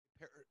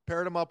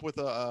paired him up with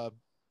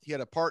he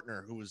had a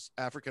partner who was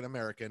African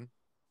American.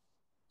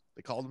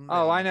 They called him.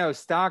 Oh, I know,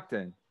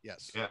 Stockton.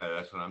 Yes. Yeah,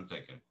 that's what I'm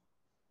thinking.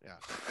 Yeah.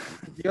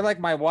 You're like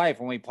my wife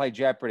when we play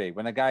Jeopardy.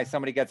 When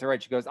somebody gets it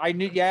right, she goes, "I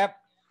knew." Yep.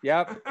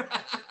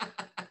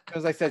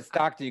 Because I said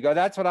Stockton, you go,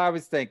 "That's what I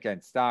was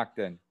thinking,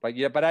 Stockton." But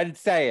I didn't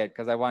say it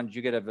because I want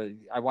you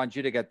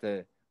to get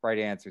the right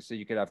answer so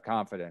you could have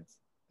confidence.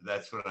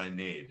 That's what I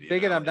need.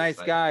 Speaking of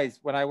nice guys,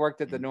 when I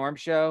worked at the Norm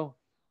show,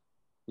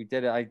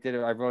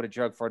 I wrote a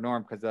joke for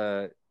Norm because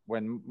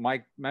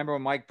remember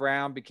when Mike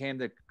Brown became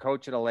the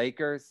coach of the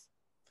Lakers?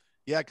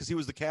 Yeah, because he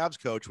was the Cavs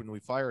coach when we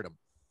fired him.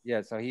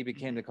 Yeah, so he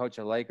became the coach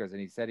of the Lakers,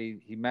 and he said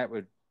he met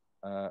with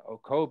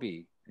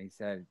Kobe, and he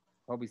said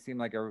Kobe seemed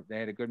like they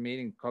had a good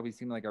meeting. Kobe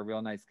seemed like a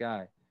real nice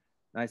guy.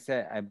 And I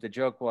said, the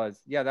joke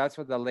was, yeah, that's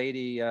what the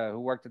lady who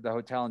worked at the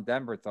hotel in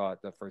Denver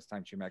thought the first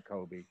time she met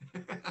Kobe.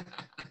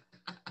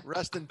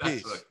 Rest in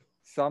peace.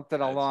 Something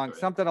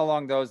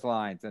along those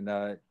lines.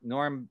 And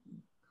Norm,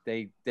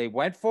 they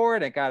went for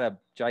it and got a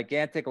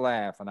gigantic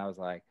laugh, and I was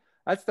like,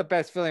 that's the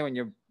best feeling when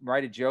you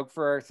write a joke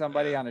for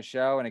somebody on a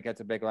show and it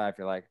gets a big laugh.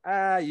 You're like,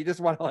 you just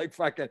want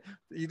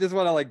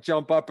to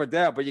jump up and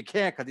down, but you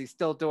can't because he's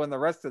still doing the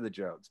rest of the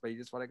jokes. But you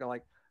just want to go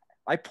like,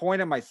 I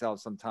point at myself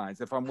sometimes.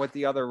 If I'm with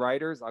the other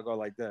writers, I'll go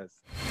like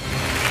this.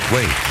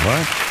 Wait,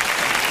 what?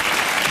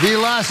 The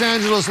Los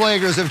Angeles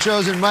Lakers have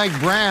chosen Mike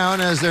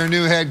Brown as their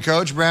new head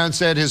coach. Brown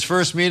said his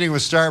first meeting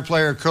with star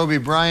player Kobe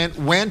Bryant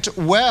went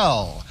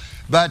well.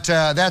 But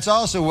that's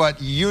also what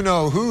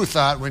you-know-who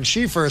thought when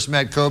she first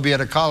met Kobe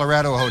at a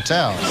Colorado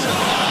hotel.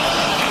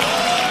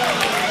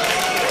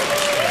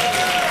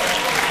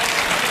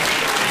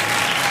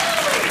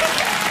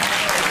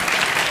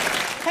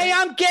 Hey,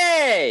 I'm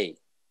gay!